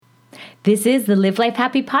This is the Live Life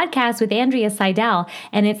Happy podcast with Andrea Seidel,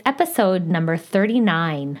 and it's episode number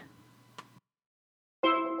 39.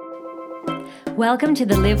 Welcome to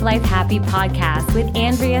the Live Life Happy podcast with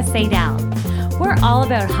Andrea Seidel. We're all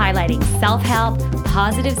about highlighting self-help,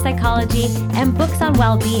 positive psychology, and books on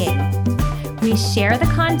well-being. We share the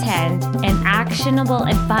content and actionable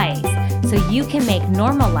advice so you can make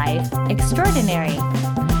normal life extraordinary.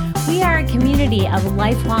 We are a community of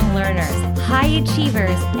lifelong learners, high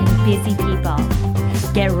achievers, and busy people.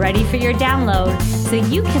 Get ready for your download so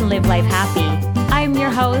you can live life happy. I'm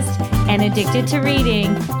your host and addicted to reading,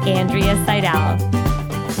 Andrea Seidel.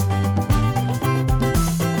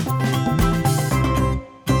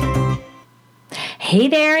 Hey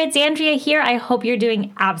there, it's Andrea here. I hope you're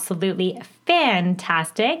doing absolutely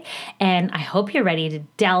fantastic, and I hope you're ready to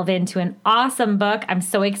delve into an awesome book. I'm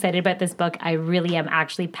so excited about this book. I really am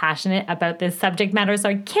actually passionate about this subject matter, so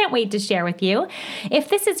I can't wait to share with you. If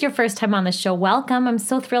this is your first time on the show, welcome. I'm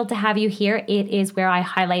so thrilled to have you here. It is where I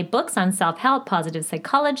highlight books on self-help, positive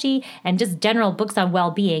psychology, and just general books on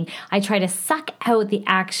well-being. I try to suck out the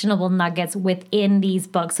actionable nuggets within these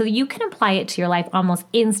books so you can apply it to your life almost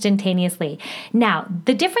instantaneously. Now,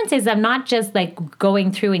 the difference is I'm not just like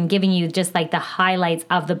going through and giving you just like the highlights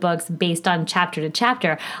of the books based on chapter to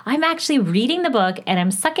chapter. I'm actually reading the book and I'm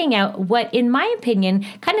sucking out what, in my opinion,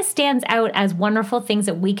 kind of stands out as wonderful things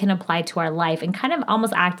that we can apply to our life and kind of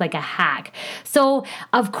almost act like a hack. So,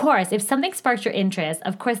 of course, if something sparks your interest,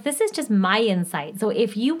 of course, this is just my insight. So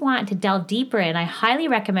if you want to delve deeper in, I highly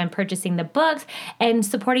recommend purchasing the books and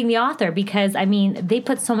supporting the author because, I mean, they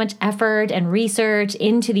put so much effort and research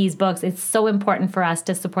into these books. It's so important for us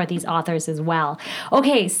to support these authors as well.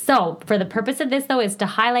 Okay, so for the purpose of this, though, is to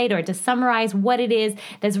highlight or to summarize what it is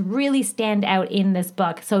that's really stand out in this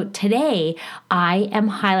book. So today, I am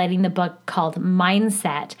highlighting the book called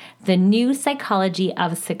Mindset, The New Psychology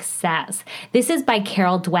of Success. This is by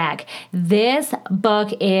Carol Dweck. This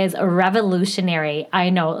book is revolutionary.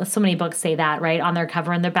 I know so many books say that, right, on their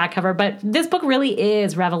cover and their back cover, but this book really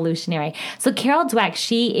is revolutionary. So Carol Dweck,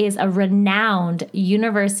 she is a renowned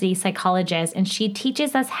university psychologist, and she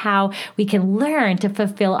teaches us how we can learn to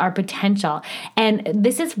fulfill our potential. And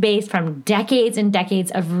this is based from decades and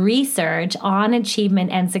decades of research on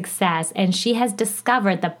achievement and success. And she has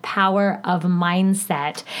discovered the power of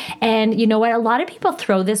mindset. And you know what? A lot of people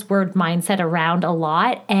throw this word mindset around a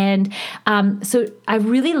lot. And so I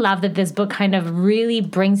really love that this book kind of really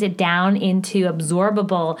brings it down into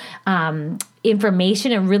absorbable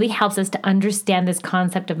information and really helps us to understand this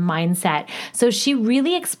concept of mindset. So she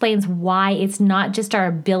really explains why it's not just our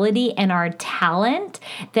ability and our talent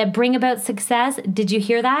that bring about success. Did you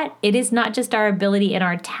hear that? It is not just our ability and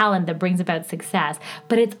our talent that brings about success,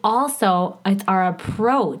 but it's our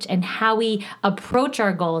approach and how we approach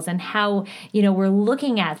our goals and how, we're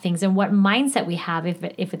looking at things and what mindset we have,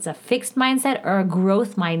 if it's a fixed mindset or a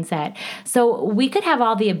growth mindset. So we could have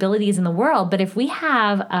all the abilities in the world, but if we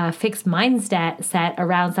have a fixed mindset set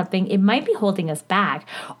around something, it might be holding us back.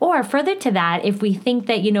 Or further to that, if we think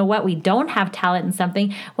that, we don't have talent in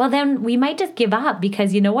something, well, then we might just give up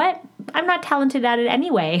because, I'm not talented at it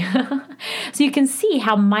anyway. So you can see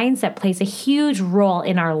how mindset plays a huge role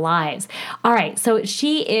in our lives. All right, so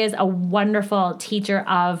she is a wonderful teacher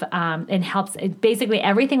of and helps. Basically,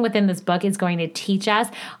 everything within this book is going to teach us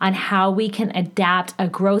on how we can adapt a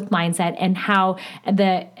growth mindset and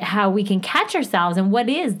how we can catch ourselves and what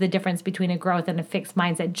is the difference between a growth and a fixed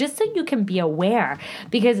mindset, just so you can be aware.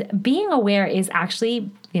 Because being aware is actually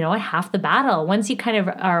half the battle. Once you kind of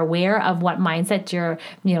are aware of what mindset you're,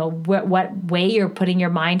 what way you're putting your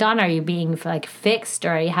mind on, are you being like fixed,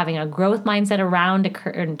 or are you having a growth mindset around a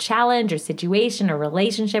current challenge or situation or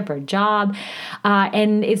relationship or job?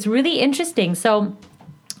 And it's really interesting. So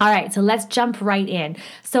all right, so let's jump right in.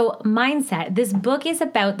 So mindset, this book is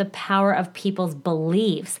about the power of people's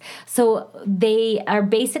beliefs. So they are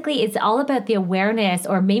basically, it's all about the awareness,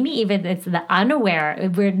 or maybe even it's the unaware.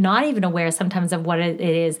 We're not even aware sometimes of what it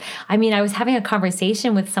is. I mean, I was having a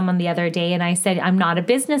conversation with someone the other day and I said, I'm not a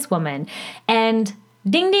businesswoman. And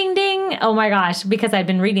ding, ding, ding. Oh my gosh, because I've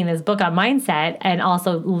been reading this book on mindset and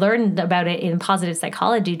also learned about it in positive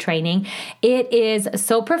psychology training. It is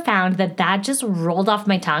so profound that just rolled off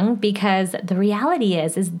my tongue, because the reality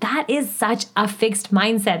is that is such a fixed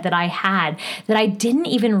mindset that I had that I didn't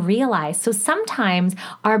even realize. So sometimes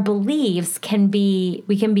our beliefs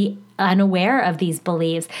we can be unaware of these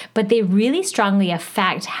beliefs, but they really strongly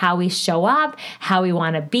affect how we show up, how we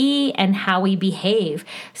want to be, and how we behave.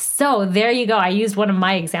 So there you go. I used one of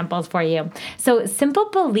my examples for you. So simple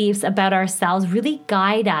beliefs about ourselves really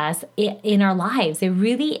guide us in our lives. They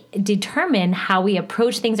really determine how we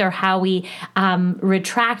approach things or how we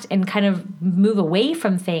retract and kind of move away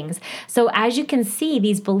from things. So as you can see,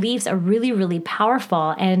 these beliefs are really, really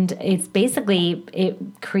powerful. And it's basically,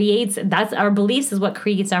 that's our beliefs is what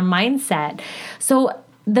creates our mindset. So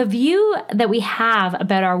the view that we have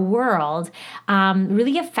about our world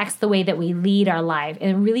really affects the way that we lead our life,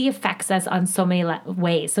 and it really affects us on so many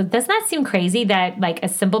ways. So doesn't that seem crazy that like a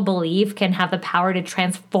simple belief can have the power to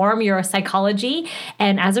transform your psychology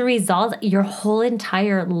and as a result, your whole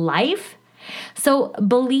entire life? So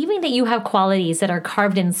believing that you have qualities that are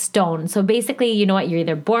carved in stone. So basically, you know what, you're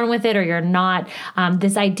either born with it or you're not.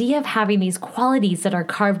 This idea of having these qualities that are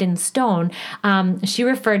carved in stone, she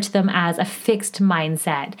referred to them as a fixed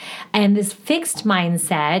mindset. And this fixed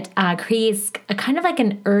mindset creates a kind of like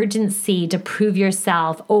an urgency to prove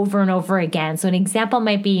yourself over and over again. So an example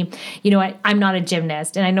might be, you know what, I'm not a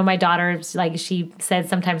gymnast. And I know my daughter's like, she says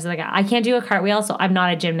sometimes like, I can't do a cartwheel, so I'm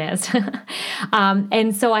not a gymnast.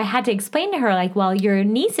 And so I had to explain to her, like, well, your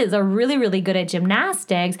nieces are really, really good at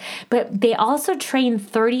gymnastics, but they also train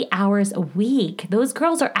 30 hours a week. Those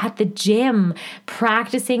girls are at the gym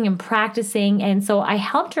practicing and practicing. And so I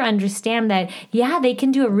helped her understand that, yeah, they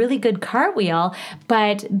can do a really good cartwheel,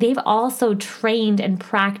 but they've also trained and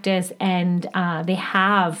practiced and they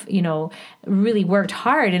have, you know, really worked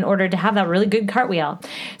hard in order to have that really good cartwheel.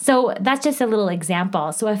 So that's just a little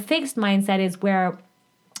example. So a fixed mindset is where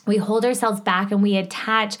we hold ourselves back and we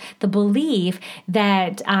attach the belief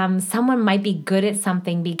that someone might be good at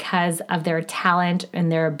something because of their talent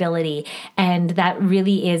and their ability. And that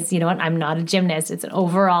really is, you know what, I'm not a gymnast. It's an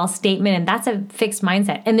overall statement, and that's a fixed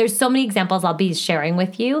mindset. And there's so many examples I'll be sharing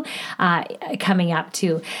with you coming up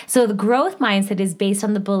too. So the growth mindset is based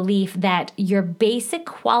on the belief that your basic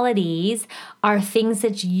qualities are things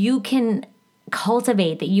that you can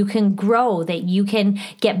cultivate, that you can grow, that you can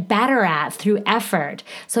get better at through effort.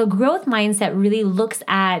 So growth mindset really looks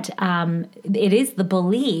at, it is the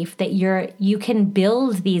belief that you can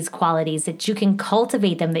build these qualities, that you can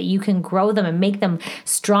cultivate them, that you can grow them and make them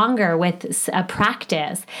stronger with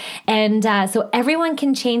practice. And so everyone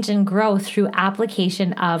can change and grow through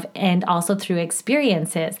application of, and also through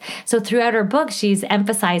experiences. So throughout her book, she's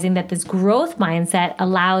emphasizing that this growth mindset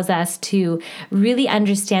allows us to really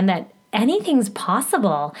understand that anything's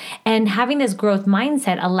possible. And having this growth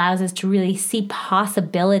mindset allows us to really see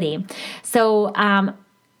possibility. So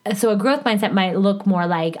a growth mindset might look more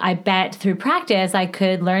like, I bet through practice I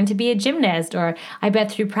could learn to be a gymnast, or I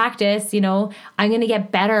bet through practice, you know, I'm going to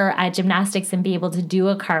get better at gymnastics and be able to do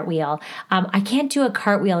a cartwheel. I can't do a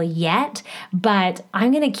cartwheel yet, but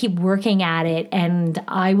I'm going to keep working at it and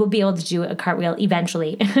I will be able to do a cartwheel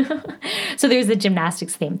eventually. So there's the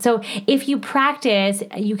gymnastics theme. So if you practice,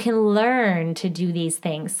 you can learn to do these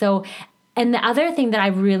things. So and the other thing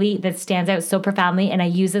that stands out so profoundly, and I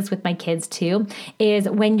use this with my kids too, is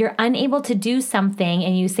when you're unable to do something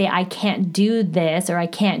and you say, I can't do this, or I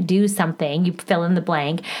can't do something, you fill in the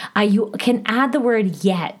blank, you can add the word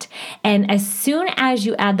yet. And as soon as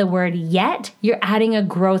you add the word yet, you're adding a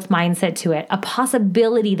growth mindset to it, a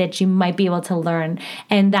possibility that you might be able to learn.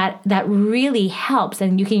 And that really helps.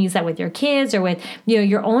 And you can use that with your kids or with, you know,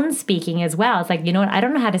 your own speaking as well. It's like, you know what, I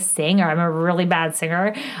don't know how to sing, or I'm a really bad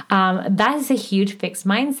singer. That is a huge fixed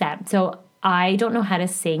mindset. So I don't know how to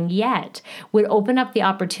sing yet would open up the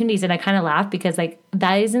opportunities. And I kind of laugh because like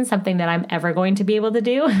that isn't something that I'm ever going to be able to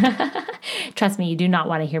do. Trust me, you do not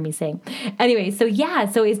want to hear me sing. Anyway, so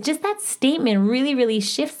it's just that statement really, really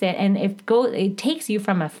shifts it. And it takes you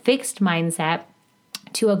from a fixed mindset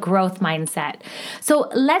to a growth mindset.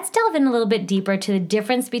 So let's delve in a little bit deeper to the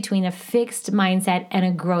difference between a fixed mindset and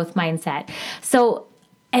a growth mindset. So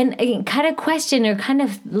and kind of question or kind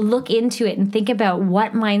of look into it and think about,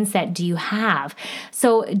 what mindset do you have?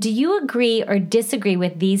 So do you agree or disagree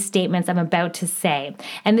with these statements I'm about to say?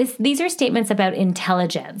 And these are statements about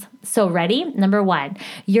intelligence. So ready? Number 1,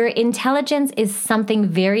 your intelligence is something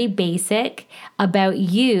very basic about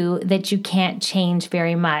you that you can't change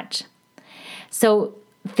very much. So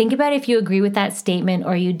think about if you agree with that statement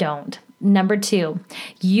or you don't. Number 2,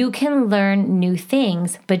 you can learn new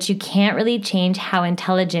things, but you can't really change how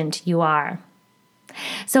intelligent you are.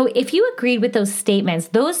 So if you agreed with those statements,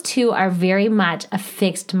 those two are very much a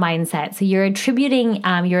fixed mindset. So you're attributing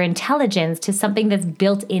your intelligence to something that's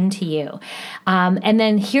built into you. And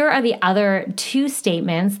then here are the other two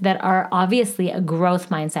statements that are obviously a growth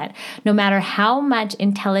mindset. No matter how much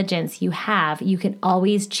intelligence you have, you can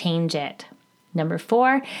always change it. Number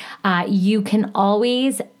 4, you can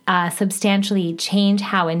always substantially change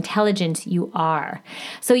how intelligent you are.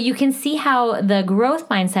 So you can see how the growth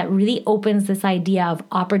mindset really opens this idea of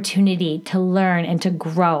opportunity to learn and to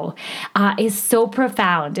grow is so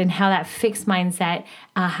profound, and how that fixed mindset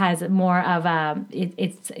has more of a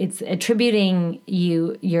it's attributing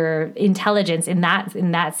your intelligence in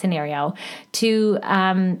that scenario to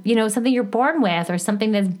something you're born with or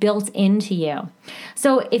something that's built into you.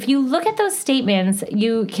 So if you look at those statements,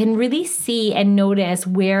 you can really see and notice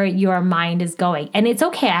where your mind is going. And it's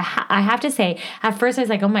okay. I have to say, at first I was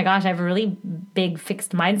like, oh my gosh, I have a really big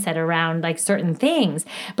fixed mindset around like certain things.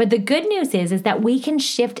 But the good news is that we can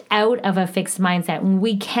shift out of a fixed mindset.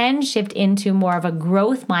 We can shift into more of a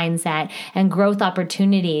growth mindset and growth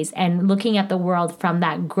opportunities and looking at the world from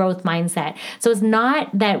that growth mindset. So it's not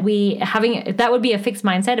that that would be a fixed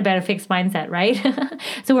mindset about a fixed mindset, right?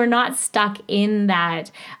 So we're not stuck in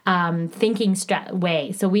that thinking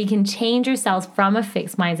way. So we can change ourselves from a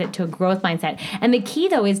fixed mindset to a growth mindset. And the key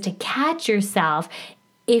though is to catch yourself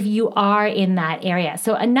if you are in that area.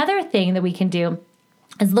 So another thing that we can do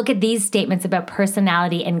is look at these statements about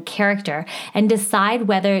personality and character and decide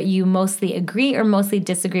whether you mostly agree or mostly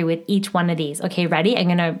disagree with each one of these. Okay, ready? I'm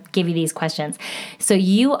going to give you these questions. So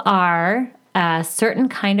you are a certain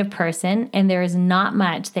kind of person, and there is not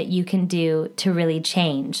much that you can do to really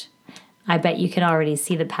change. I bet you can already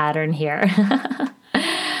see the pattern here.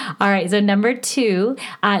 All right, so number 2,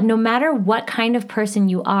 no matter what kind of person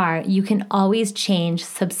you are, you can always change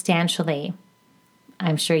substantially.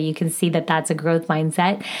 I'm sure you can see that that's a growth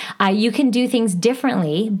mindset. You can do things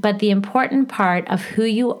differently, but the important part of who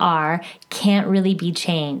you are can't really be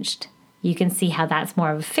changed. You can see how that's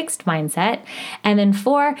more of a fixed mindset. And then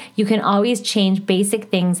 4, you can always change basic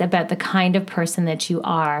things about the kind of person that you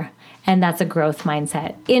are. And that's a growth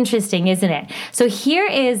mindset. Interesting, isn't it? So here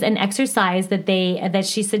is an exercise that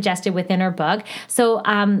she suggested within her book. So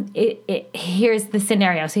here's the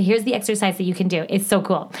scenario. So here's the exercise that you can do. It's so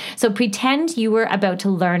cool. So pretend you were about to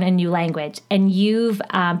learn a new language, and you've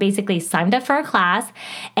basically signed up for a class,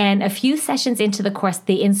 and a few sessions into the course,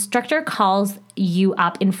 the instructor calls you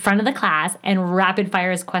up in front of the class and rapid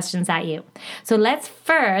fires questions at you. So let's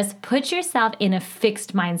first put yourself in a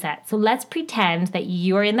fixed mindset. So let's pretend that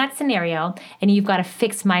you're in that scenario and you've got a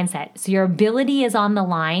fixed mindset. So your ability is on the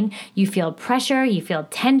line. You feel pressure, you feel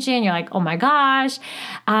tension. You're like, oh my gosh.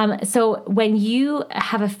 So when you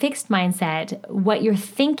have a fixed mindset, what you're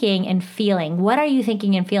thinking and feeling, what are you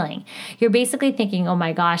thinking and feeling? You're basically thinking, oh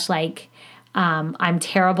my gosh, like, I'm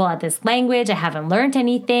terrible at this language. I haven't learned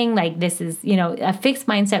anything. Like this is, a fixed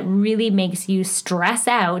mindset really makes you stress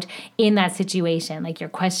out in that situation. Like you're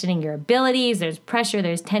questioning your abilities. There's pressure,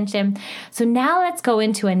 there's tension. So now let's go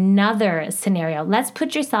into another scenario. Let's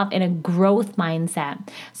put yourself in a growth mindset.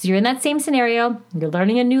 So you're in that same scenario. You're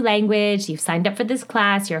learning a new language. You've signed up for this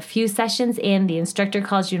class. You're a few sessions in. The instructor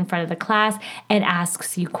calls you in front of the class and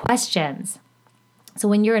asks you questions. So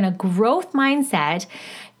when you're in a growth mindset,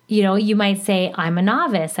 you might say, I'm a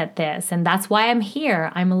novice at this, and that's why I'm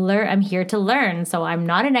here. I'm here to learn. So I'm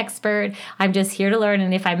not an expert. I'm just here to learn.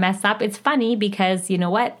 And if I mess up, it's funny because you know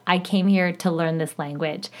what? I came here to learn this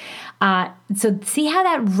language. So see how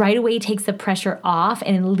that right away takes the pressure off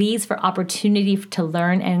and leaves for opportunity to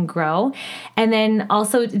learn and grow. And then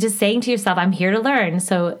also just saying to yourself, I'm here to learn.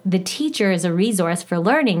 So the teacher is a resource for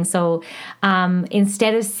learning. So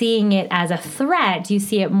instead of seeing it as a threat, you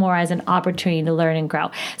see it more as an opportunity to learn and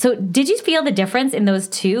grow. So did you feel the difference in those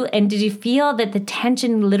two? And did you feel that the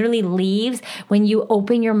tension literally leaves when you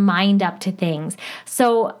open your mind up to things?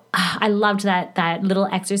 So I loved that little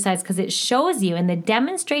exercise because it shows you, and the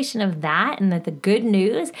demonstration of that, and that the good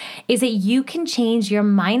news is that you can change your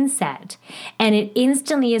mindset, and it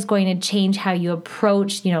instantly is going to change how you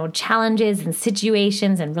approach, challenges and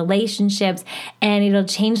situations and relationships, and it'll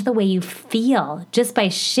change the way you feel just by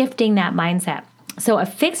shifting that mindset. So a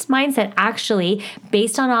fixed mindset actually,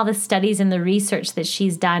 based on all the studies and the research that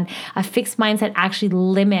she's done, a fixed mindset actually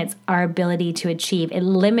limits our ability to achieve. It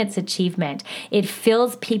limits achievement. It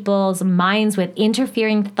fills people's minds with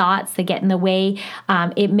interfering thoughts that get in the way.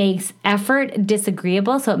 It makes effort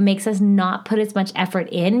disagreeable. So it makes us not put as much effort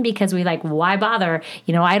in because we like, why bother?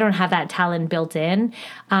 I don't have that talent built in.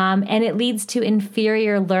 And it leads to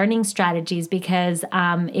inferior learning strategies because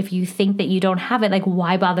if you think that you don't have it, like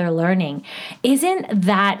why bother learning? Is Isn't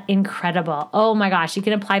that incredible? Oh my gosh, you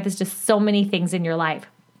can apply this to so many things in your life.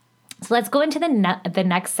 So let's go into the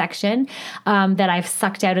next section that I've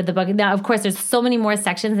sucked out of the book. Now, of course, there's so many more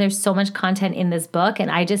sections. There's so much content in this book, and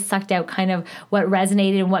I just sucked out kind of what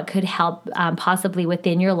resonated and what could help possibly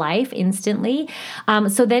within your life instantly.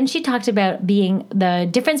 So then she talked about being the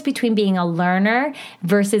difference between being a learner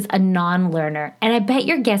versus a non-learner. And I bet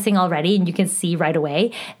you're guessing already, and you can see right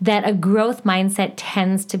away, that a growth mindset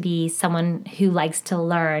tends to be someone who likes to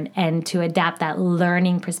learn and to adapt that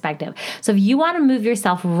learning perspective. So if you want to move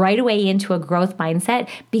yourself right away into a growth mindset,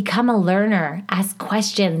 become a learner, ask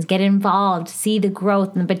questions, get involved, see the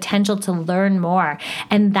growth and the potential to learn more.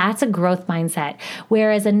 And that's a growth mindset.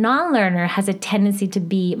 Whereas a non-learner has a tendency to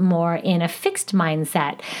be more in a fixed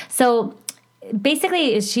mindset. So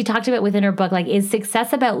basically, she talked about within her book, like, is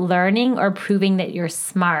success about learning or proving that you're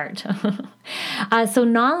smart? So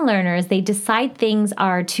non-learners, they decide things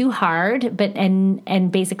are too hard,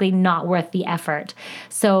 and basically not worth the effort.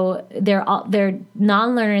 So they're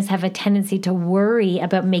non-learners have a tendency to worry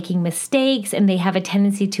about making mistakes, and they have a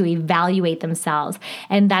tendency to evaluate themselves.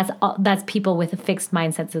 And that's people with fixed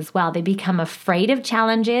mindsets as well. They become afraid of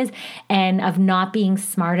challenges and of not being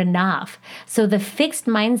smart enough. So the fixed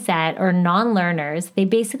mindset or non-learners, they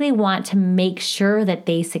basically want to make sure that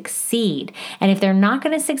they succeed. And if they're not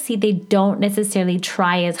going to succeed, they don't necessarily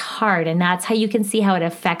try as hard. And that's how you can see how it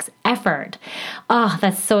affects effort. Oh,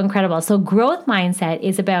 that's so incredible. So growth mindset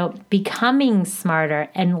is about becoming smarter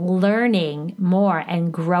and learning more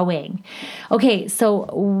and growing. Okay,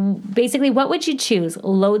 so basically, what would you choose?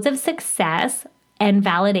 Loads of success and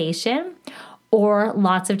validation or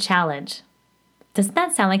lots of challenge? Doesn't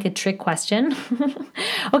that sound like a trick question?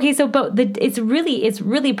 Okay, so it's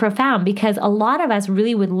really profound, because a lot of us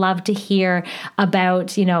really would love to hear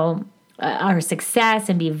about, our success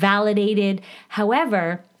and be validated.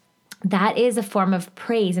 However, that is a form of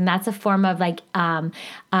praise, and that's a form of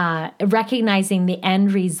recognizing the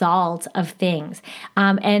end result of things.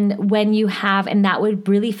 And when you have, and that would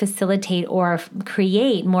really facilitate or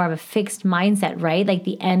create more of a fixed mindset, right? Like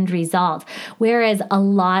the end result. Whereas a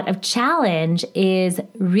lot of challenge is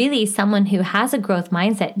really someone who has a growth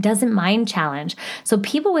mindset doesn't mind challenge. So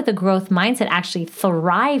people with a growth mindset actually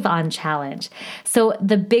thrive on challenge. So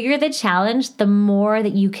the bigger the challenge, the more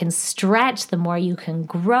that you can stretch, the more you can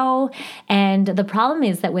grow. And the problem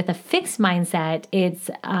is that with a fixed mindset,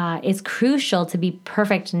 it's crucial to be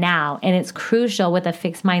perfect now. And it's crucial with a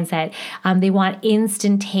fixed mindset. They want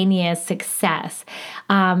instantaneous success.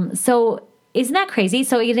 So isn't that crazy?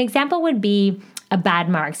 So an example would be a bad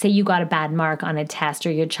mark. Say you got a bad mark on a test,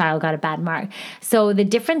 or your child got a bad mark. So the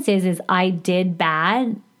difference is I did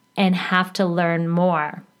bad and have to learn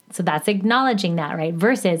more. So that's acknowledging that, right?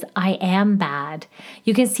 Versus I am bad.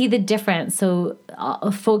 You can see the difference. So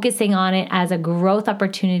focusing on it as a growth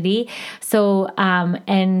opportunity. So,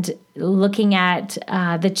 and looking at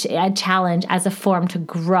the challenge as a form to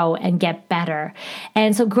grow and get better.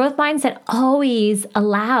 And so growth mindset always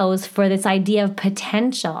allows for this idea of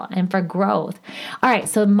potential and for growth. All right.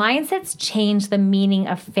 So mindsets change the meaning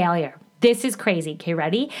of failure. This is crazy. Okay,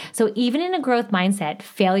 ready? So even in a growth mindset,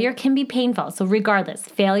 failure can be painful. So regardless,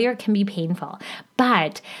 failure can be painful,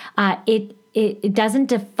 but it doesn't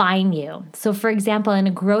define you. So for example, in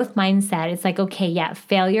a growth mindset, it's like, okay, yeah,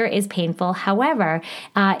 failure is painful. However,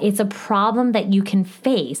 it's a problem that you can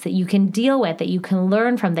face, that you can deal with, that you can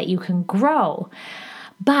learn from, that you can grow.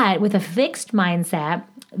 But with a fixed mindset,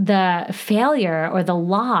 the failure or the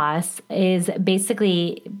loss is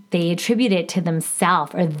basically they attribute it to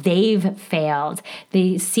themselves, or they've failed.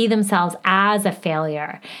 They see themselves as a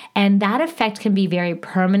failure. And that effect can be very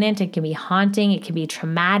permanent. It can be haunting. It can be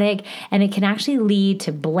traumatic. And it can actually lead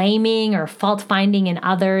to blaming or fault finding in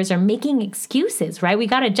others or making excuses, right? We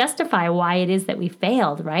got to justify why it is that we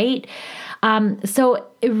failed, right? So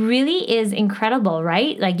it really is incredible,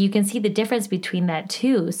 right? Like you can see the difference between that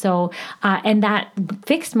too. So, and that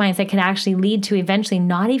fixed mindset can actually lead to eventually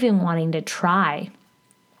not even wanting to try.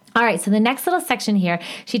 All right, so the next little section here,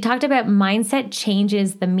 she talked about mindset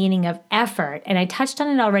changes the meaning of effort. And I touched on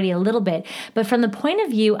it already a little bit, but from the point of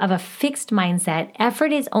view of a fixed mindset,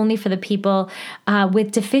 effort is only for the people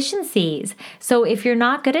with deficiencies. So if you're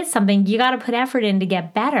not good at something, you got to put effort in to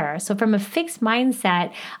get better. So from a fixed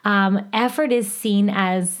mindset, effort is seen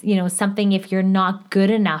as, something if you're not good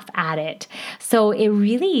enough at it. So it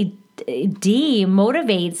really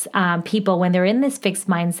demotivates people when they're in this fixed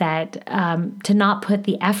mindset to not put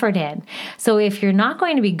the effort in. So if you're not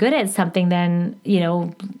going to be good at something, then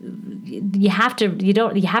you have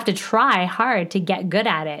to try hard to get good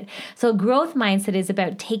at it. So growth mindset is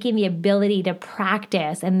about taking the ability to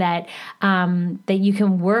practice, and that you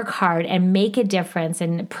can work hard and make a difference.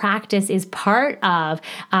 And practice is part of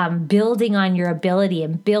building on your ability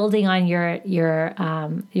and building on your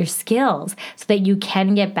skills so that you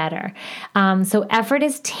can get better. So effort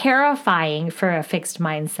is terrifying for a fixed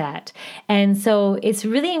mindset. And so it's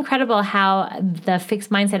really incredible how the fixed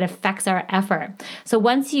mindset affects our effort. So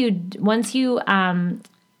once you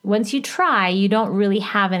try, you don't really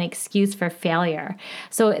have an excuse for failure.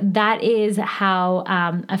 So that is how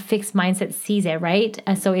a fixed mindset sees it, right?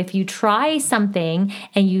 So if you try something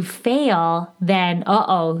and you fail, then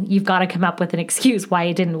you've got to come up with an excuse why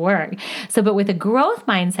it didn't work. But with a growth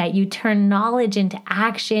mindset, you turn knowledge into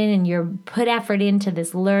action and you put effort into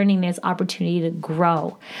this learning, this opportunity to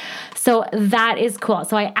grow. So that is cool.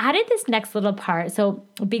 So I added this next little part. So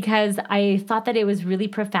because I thought that it was really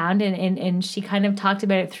profound, and she kind of talked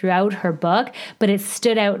about it throughout her book, but it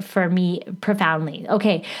stood out for me profoundly.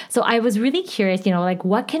 Okay, so I was really curious,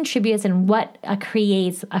 what contributes and what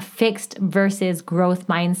creates a fixed versus growth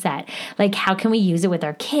mindset? Like, how can we use it with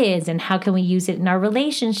our kids, and how can we use it in our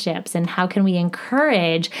relationships, and how can we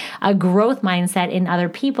encourage a growth mindset in other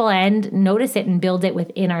people and notice it and build it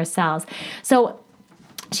within ourselves? So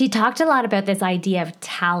she talked a lot about this idea of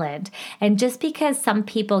talent. And just because some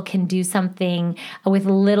people can do something with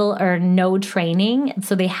little or no training,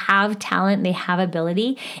 so they have talent, they have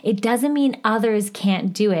ability, it doesn't mean others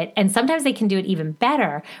can't do it. And sometimes they can do it even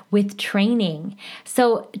better with training.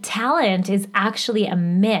 So talent is actually a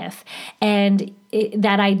myth. And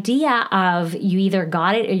that idea of you either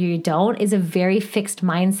got it or you don't is a very fixed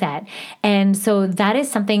mindset. And so that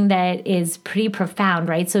is something that is pretty profound,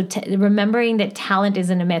 right? So remembering that talent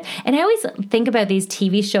isn't a myth. And I always think about these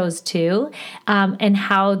TV shows too, and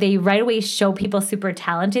how they right away show people super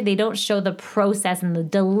talented. They don't show the process and the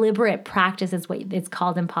deliberate practice, is what it's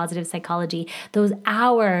called in positive psychology. Those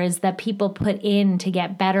hours that people put in to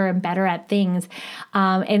get better and better at things.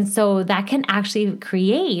 And so that can actually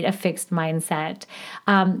create a fixed mindset.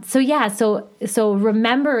 So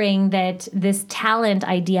remembering that this talent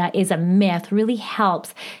idea is a myth really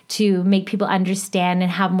helps to make people understand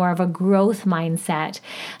and have more of a growth mindset.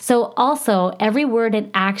 So also, every word and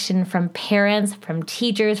action from parents, from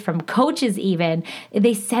teachers, from coaches even,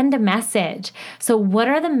 they send a message. So what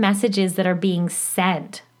are the messages that are being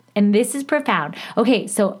sent? And this is profound. Okay,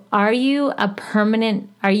 so are you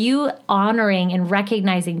honoring and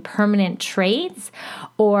recognizing permanent traits,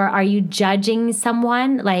 or are you judging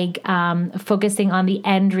someone, like focusing on the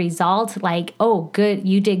end result, like, oh, good,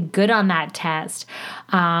 you did good on that test?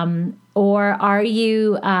 Or are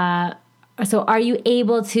you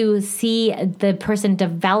able to see the person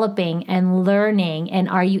developing and learning? And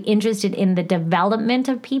are you interested in the development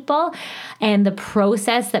of people and the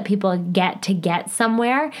process that people get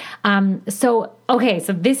somewhere? So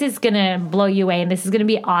this is going to blow you away, and this is going to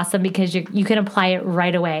be awesome because you can apply it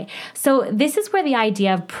right away. So this is where the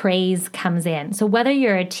idea of praise comes in. So whether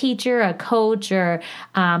you're a teacher, a coach, or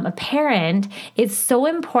a parent, it's so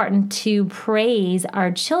important to praise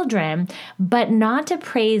our children, but not to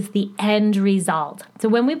praise the end result. So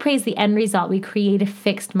when we praise the end result, we create a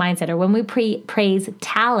fixed mindset. Or when we praise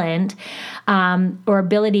talent or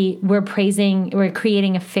ability, we're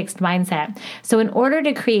creating a fixed mindset. So in order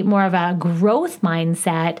to create more of a growth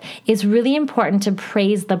mindset, it's really important to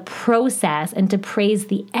praise the process and to praise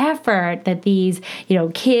the effort that these,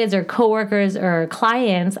 kids or coworkers or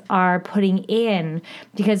clients are putting in,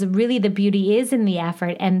 because really the beauty is in the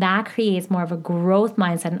effort, and that creates more of a growth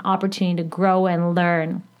mindset, an opportunity to grow and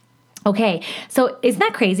learn. Okay, so isn't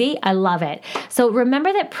that crazy? I love it. So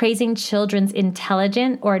remember that praising children's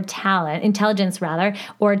intelligence, or talent, it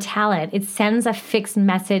sends a fixed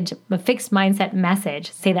mindset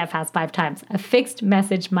message. Say that fast 5 times. A fixed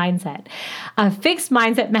mindset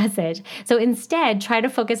message. So instead, try to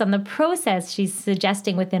focus on the process she's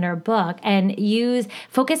suggesting within her book, and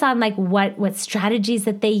focus on like what strategies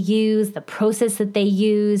that they use, the process that they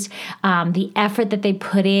used, the effort that they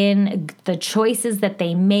put in, the choices that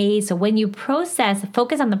they made. So when you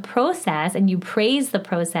focus on the process and you praise the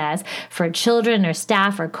process for children or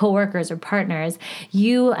staff or coworkers or partners,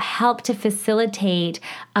 you help to facilitate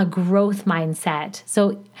a growth mindset.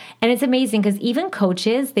 So, and it's amazing because even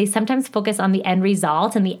coaches, they sometimes focus on the end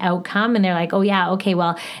result and the outcome. And they're like, oh yeah, okay,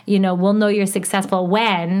 well, we'll know you're successful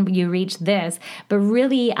when you reach this. But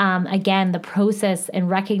really, again, the process and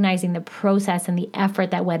recognizing the process and the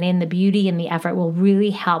effort that went in, the beauty and the effort will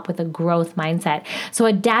really help with a growth mindset. So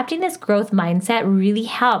adapting this growth mindset really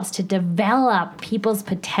helps to develop people's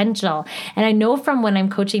potential. And I know from when I'm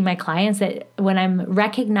coaching my clients that when I'm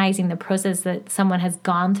recognizing the process that someone has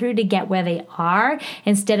gone through to get where they are,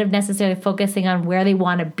 instead of necessarily focusing on where they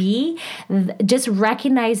want to be, just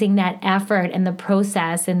recognizing that effort and the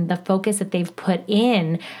process and the focus that they've put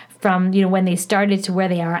in from when they started to where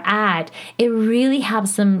they are at, it really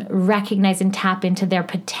helps them recognize and tap into their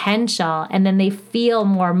potential, and then they feel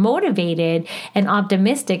more motivated and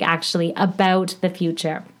optimistic actually about the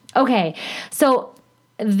future. Okay, so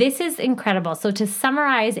this is incredible. So to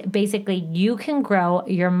summarize, basically, you can grow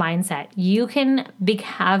your mindset. You can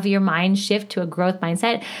have your mind shift to a growth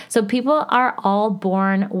mindset. So people are all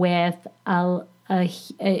born with a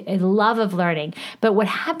love of learning. But what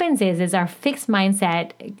happens is our fixed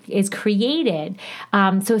mindset is created.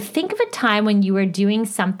 So think of a time when you were doing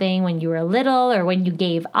something when you were little, or when you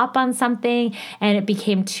gave up on something and it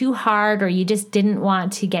became too hard, or you just didn't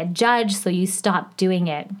want to get judged, so you stopped doing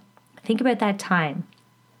it. Think about that time.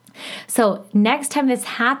 So next time this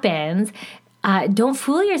happens, don't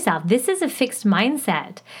fool yourself. This is a fixed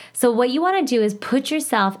mindset. So what you want to do is put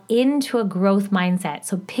yourself into a growth mindset.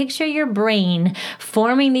 So picture your brain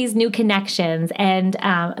forming these new connections and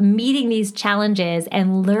meeting these challenges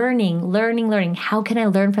and learning. How can I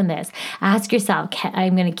learn from this? Ask yourself,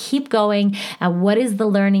 I'm going to keep going. What is the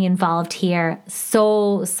learning involved here?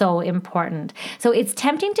 So important. So it's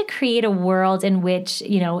tempting to create a world in which,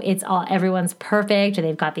 everyone's perfect or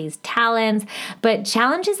they've got these talents, but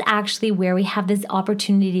challenge is actually where we have this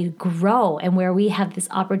opportunity to grow and where we have this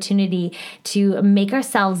opportunity to make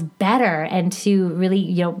ourselves better and to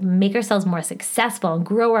really, make ourselves more successful and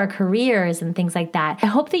grow our careers and things like that. I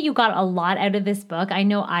hope that you got a lot out of this book. I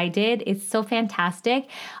know I did. It's so fantastic.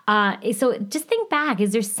 So just think back.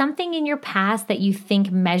 Is there something in your past that you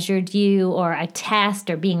think measured you, or a test,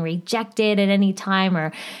 or being rejected at any time,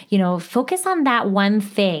 or, focus on that one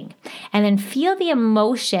thing and then feel the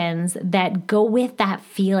emotions that go with that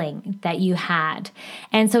feeling that you had.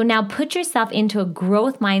 And so now put yourself into a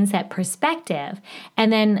growth mindset perspective,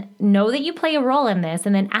 and then know that you play a role in this,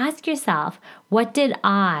 and then ask yourself, what can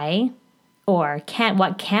I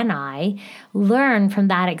learn from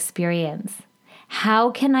that experience? How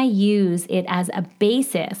can I use it as a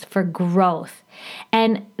basis for growth?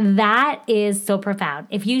 And that is so profound.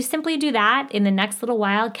 If you simply do that in the next little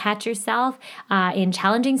while, catch yourself in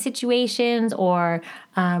challenging situations, or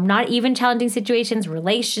not even challenging situations,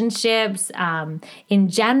 relationships, in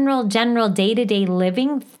general day-to-day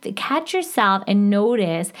living, catch yourself and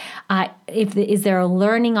notice is there a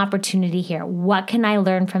learning opportunity here? What can I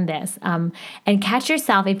learn from this? And catch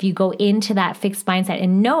yourself if you go into that fixed mindset,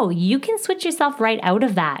 and know you can switch yourself right out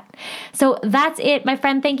of that. So that's it, my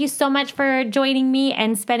friend. Thank you so much for joining me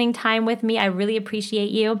and spending time with me. I really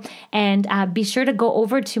appreciate you. And be sure to go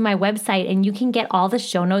over to my website, and you can get all the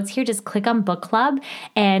show notes here. Just click on book club,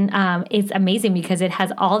 and it's amazing because it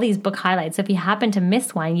has all these book highlights. So if you happen to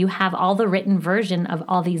miss one, you have all the written version of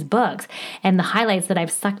all these books and the highlights that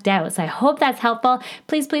I've sucked out. So I hope that's helpful.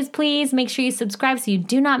 Please make sure you subscribe so you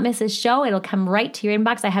do not miss a show. It'll come right to your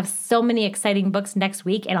inbox. I have so many exciting books next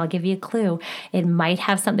week, and I'll give you a clue. It might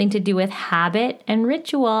have something to do with habit and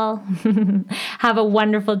ritual. Have a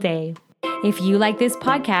wonderful day. If you like this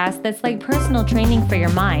podcast that's like personal training for your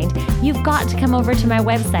mind, you've got to come over to my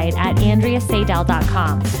website at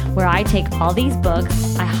AndreaSeidel.com, where I take all these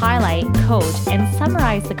books, I highlight, coach, and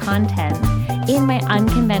summarize the content in my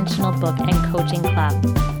unconventional book and coaching club.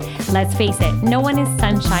 Let's face it, no one is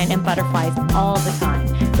sunshine and butterflies all the time,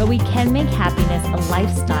 but we can make happiness a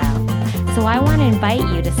lifestyle. So I want to invite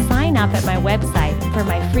you to sign up at my website for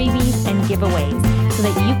my freebies and giveaways so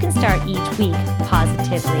that you can start each week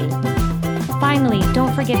positively. Finally,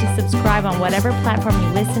 don't forget to subscribe on whatever platform you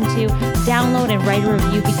listen to, download and write a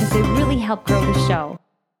review because they really help grow the show.